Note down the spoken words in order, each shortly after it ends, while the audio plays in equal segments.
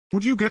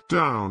Would you get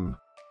down?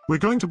 We're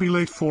going to be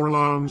late for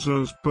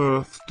Alonso's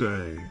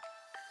birthday.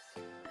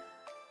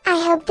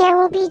 I hope there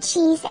will be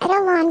cheese at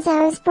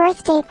Alonso's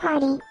birthday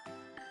party.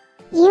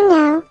 You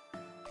know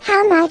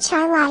how much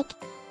I like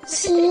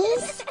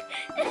cheese.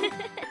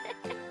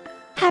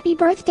 Happy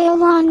birthday,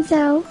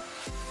 Alonso.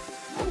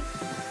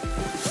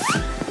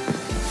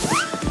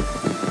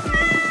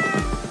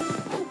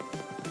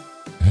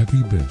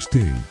 Happy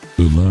birthday,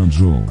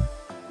 Alonso.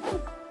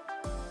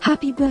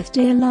 Happy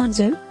birthday,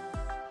 Alonso.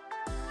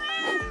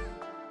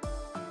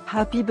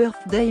 Happy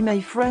birthday,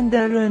 my friend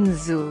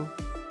Alonso.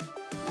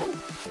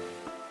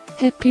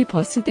 Happy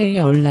birthday,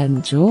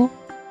 Alonso.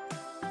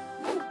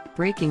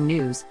 Breaking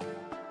news.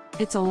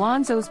 It's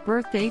Alonso's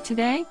birthday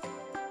today?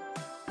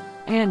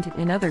 And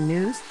in other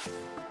news,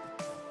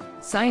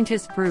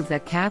 scientists prove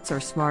that cats are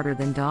smarter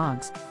than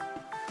dogs.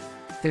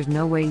 There's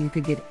no way you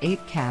could get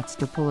 8 cats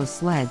to pull a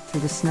sled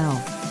through the snow.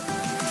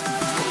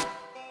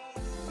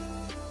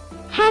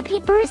 Happy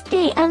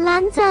birthday,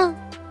 Alonso.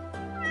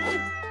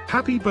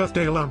 Happy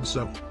birthday,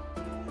 Alonso.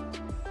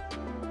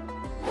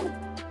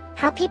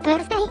 Happy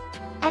birthday,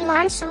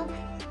 Alonso.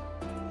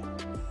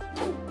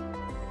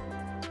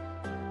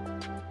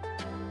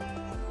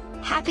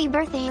 Happy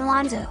birthday,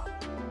 Alonso.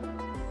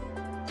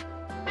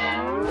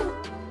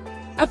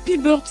 Happy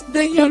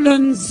birthday,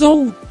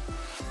 Alonso.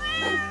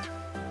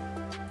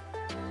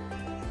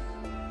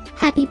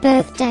 Happy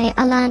birthday,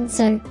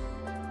 Alonso.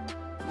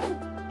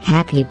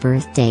 Happy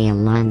birthday,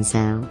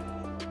 Alonso.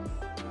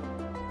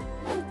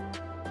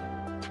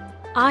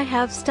 I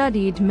have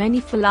studied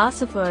many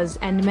philosophers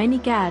and many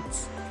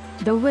cats.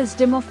 The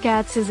wisdom of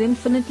cats is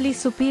infinitely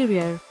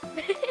superior.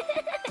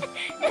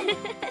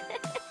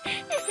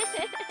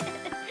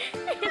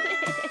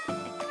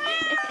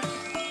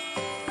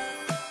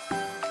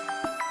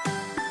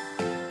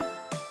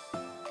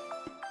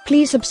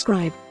 Please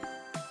subscribe,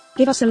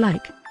 give us a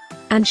like,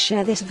 and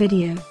share this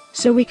video,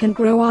 so we can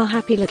grow our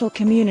happy little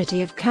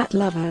community of cat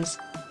lovers.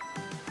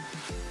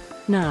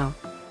 Now,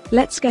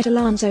 let's get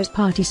Alonso's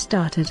party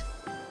started.